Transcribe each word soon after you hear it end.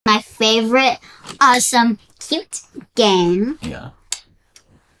favorite awesome cute game. Yeah.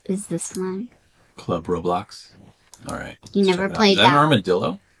 Is this one. Club Roblox. Alright. You never played that. Is that an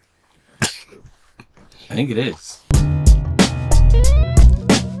armadillo? I think it is.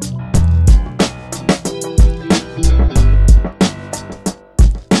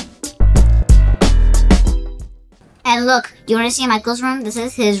 And look, do you want to see Michael's room? This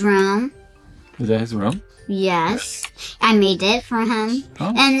is his room. Is that his room? Yes. I made it for him.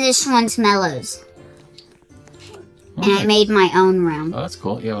 Oh. And this one's Mellow's. Okay. And I made my own room. Oh, that's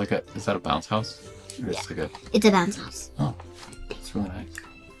cool. Yeah, like is that a bounce house? Or Yeah. like It's a bounce house. Oh, it's really nice.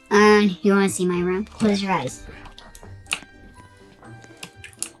 And you want to see my room? Close your eyes.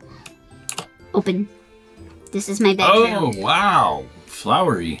 Open. This is my bedroom. Oh, wow.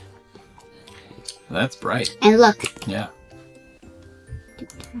 Flowery. That's bright. And look. Yeah.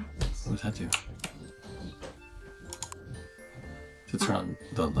 What does that do? Does it turn on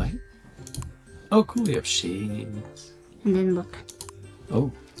the light? Oh, cool. You have shades. And then look.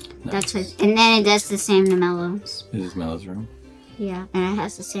 Oh, nice. That's what. And then it does the same to Mellow's. This is Mellow's room. Yeah. And it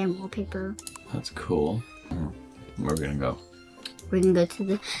has the same wallpaper. That's cool. Where are we gonna go? We can go to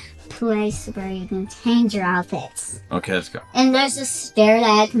the place where you can change your outfits. Okay, let's go. And there's a stair that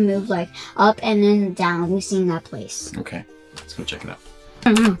I can move like up and then down. We've seen that place. Okay, let's go check it out.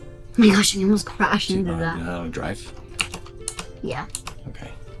 Oh my gosh, I almost crashed Do you into know that. how to drive? Yeah.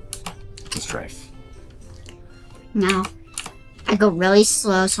 Okay, let's drive. Now, I go really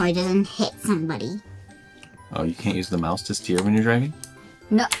slow so I doesn't hit somebody. Oh, you can't use the mouse to steer when you're driving?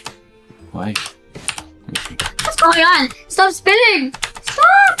 No. Why? Let me see. What's going on? Stop spinning!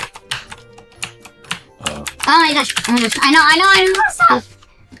 Stop! Oh, Oh my gosh. Oh my gosh. I know. Stop.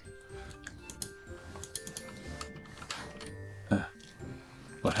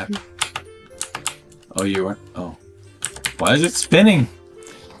 what happened? Oh, you weren't. Oh. Why is it spinning?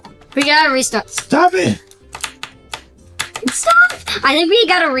 We gotta restart. Stop it! Stop! I think we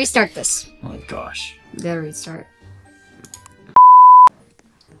gotta restart this. Oh my gosh. We gotta restart.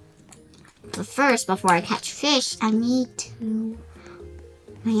 But first, before I catch fish, I need to...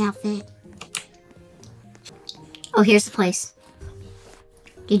 my outfit. Oh, here's the place.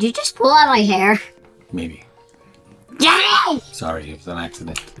 Did you just pull out my hair? Maybe. Yay! Sorry, it was an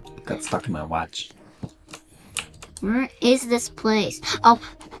accident. Got stuck in my watch. Where is this place? Oh,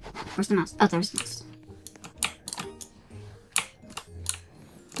 where's the mouse? Oh, there's the mouse.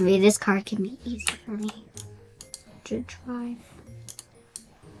 Maybe this car can be easy for me to drive.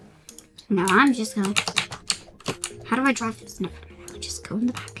 No, I'm just going. How do I drive this? No, I'll just go in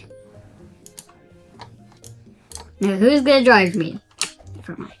the back. Now, who's gonna drive me?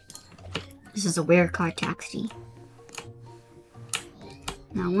 Never mind. This is a weird car taxi.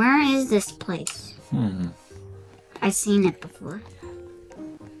 Now, where is this place? I've seen it before.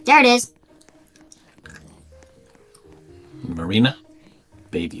 There it is. Marina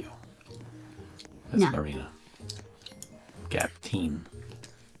Bayview. That's No. Marina. Gap Teen.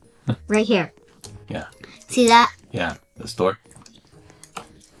 Right here. Yeah. See that? Yeah. The store?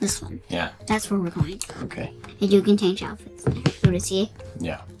 This one. Yeah. That's where we're going. Okay. And you can change outfits. You want to see?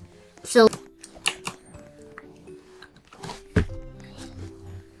 Yeah. So,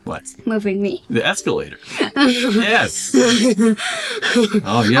 What? moving me. The escalator. Yes. Oh,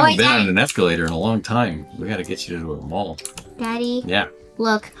 you haven't wait, been Daddy. on an escalator in a long time. We gotta get you to a mall. Daddy, Yeah.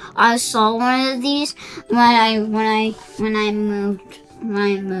 look, I saw one of these when I moved.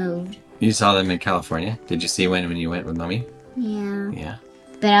 You saw them in California? Did you see when you went with Mommy? Yeah. Yeah.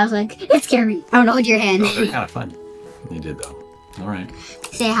 But I was like, it's scary. I don't hold your hand. Oh, they're kind of fun. You did though. All right.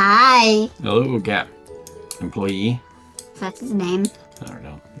 Say hi. Hello, Gap employee. That's his name. I don't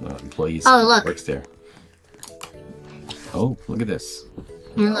know. Employees. Oh, look. Works there. Oh, look at this.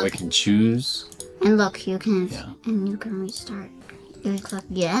 And We look. can choose. And look, you can Yeah. and you can restart. You click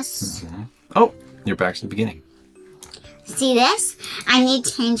yes. Oh, you're back to the beginning. See this? I need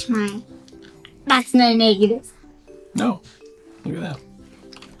to change my. That's no negative. No. Look at that.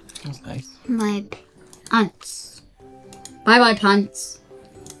 That's nice. My pants. Bye bye pants.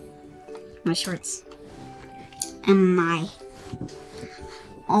 My shorts. And my.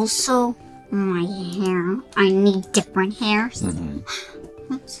 Also, my hair. I need different hairs.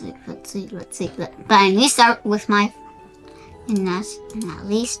 Let's see. But I need to start with my. And at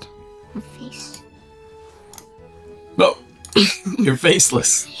least my face. Oh, you're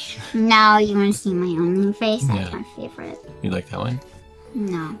faceless. Now you want to see my own face? Yeah. That's my favorite. You like that one?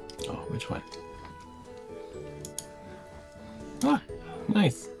 No. Oh, which one? Ah,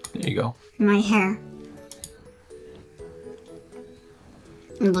 nice. There you go. My hair.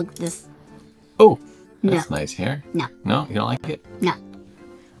 And look at this. Oh, that's No. nice hair. No. No, you don't like it? No.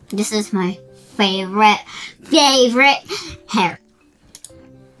 This is my favorite hair.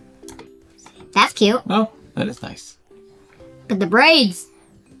 That's cute. Oh, that is nice. But the braids.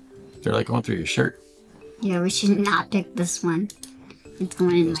 They're like going through your shirt. Yeah, we should not pick this one. It's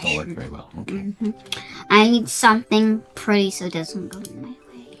going in my Those don't work shirt. very well. Okay. I need something pretty so it doesn't go in my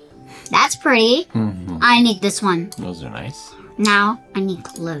way. That's pretty. I need this one. Those are nice. Now I need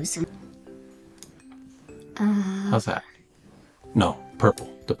clothes. How's that? No,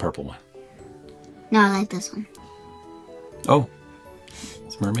 purple. The purple one. No, I like this one. Oh,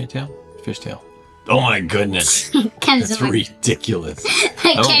 it's mermaid tail? Fish tail. Oh my goodness. That's ridiculous.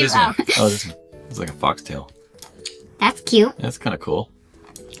 Oh, this one. Oh, this one. It's like a foxtail. That's cute. That's kind of cool.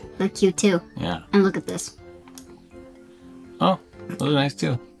 Look cute too. Yeah. And look at this. Oh, those are nice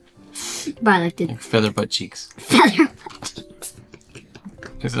too. But I like the Like feather butt cheeks. feather.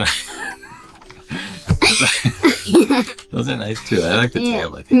 Isn't it? Those are nice too. I like the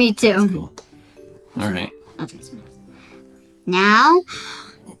tail. I think. Me too. That's cool. All right. Now,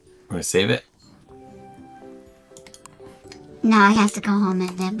 Want to save it? now I have to go home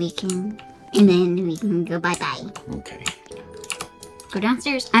and then we can go bye-bye. Okay. Go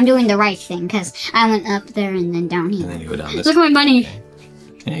downstairs. I'm doing the right thing because I went up there and then down here. And then you go down this. Look at my bunny. Okay.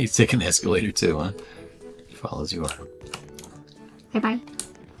 Yeah, he's taking the escalator too, huh? He follows you around. Bye-bye.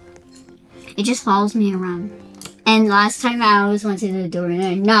 It just follows me around. And last time I always went to the door and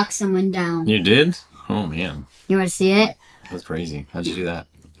I knocked someone down. You did? Oh man. You want to see it? That's crazy. How'd you do that?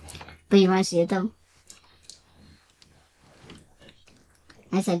 But you want to see it though?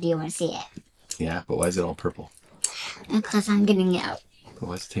 I said, do you want to see it? Yeah, but why is it all purple? Because I'm getting it out. But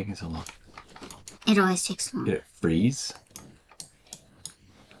why is it taking so long? It always takes long. Did it freeze?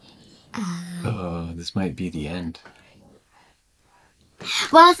 This might be the end.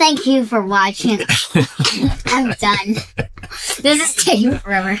 Well, thank you for watching. I'm done. This is taking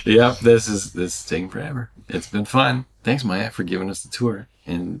forever. Yep, this is taking forever. It's been fun. Thanks, Maya, for giving us the tour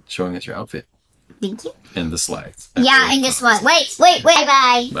and showing us your outfit Thank you. and the slides. Yeah, and guess what? Wait.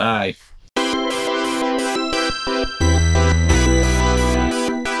 Bye-bye. Bye.